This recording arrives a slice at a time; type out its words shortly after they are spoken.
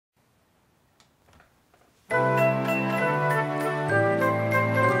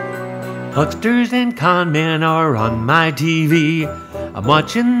Hucksters and con men are on my TV. I'm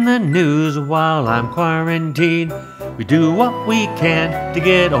watching the news while I'm quarantined. We do what we can to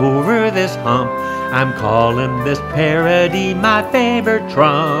get over this hump. I'm calling this parody my favorite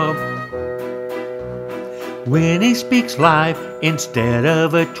Trump. When he speaks live instead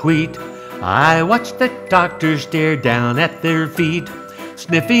of a tweet, I watch the doctors stare down at their feet,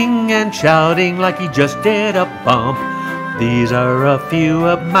 sniffing and shouting like he just did a bump. These are a few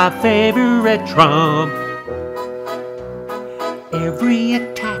of my favorite Trump. Every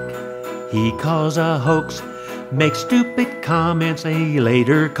attack he calls a hoax, makes stupid comments he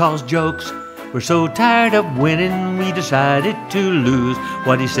later calls jokes. We're so tired of winning we decided to lose.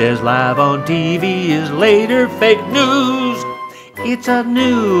 What he says live on TV is later fake news. It's a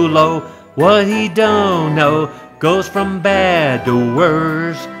new low, what he don't know goes from bad to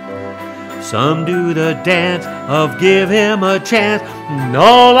worse. Some do the dance of give him a chance, and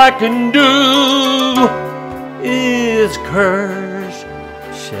all I can do is curse.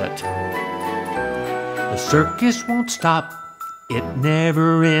 Shit. The circus won't stop, it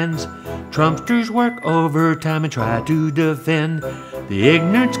never ends. Trumpsters work overtime and try to defend. The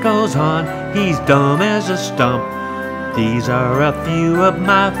ignorance goes on, he's dumb as a stump. These are a few of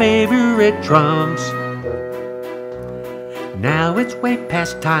my favorite Trumps. Now it's way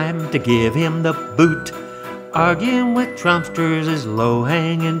past time to give him the boot. Arguing with Trumpsters is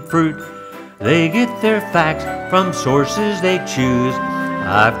low-hanging fruit. They get their facts from sources they choose.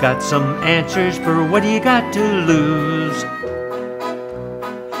 I've got some answers for what you got to lose.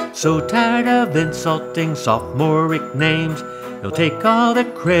 So tired of insulting sophomoric names, he'll take all the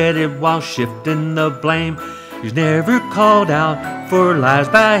credit while shifting the blame. He's never called out for lies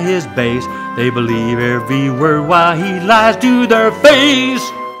by his base. They believe every word while he lies to their face.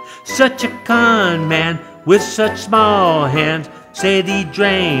 Such a con man with such small hands, said he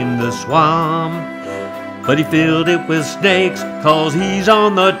drained the swamp, but he filled it with snakes, 'cause he's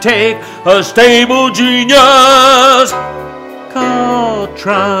on the take. A stable genius called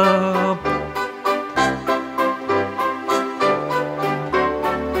Trump.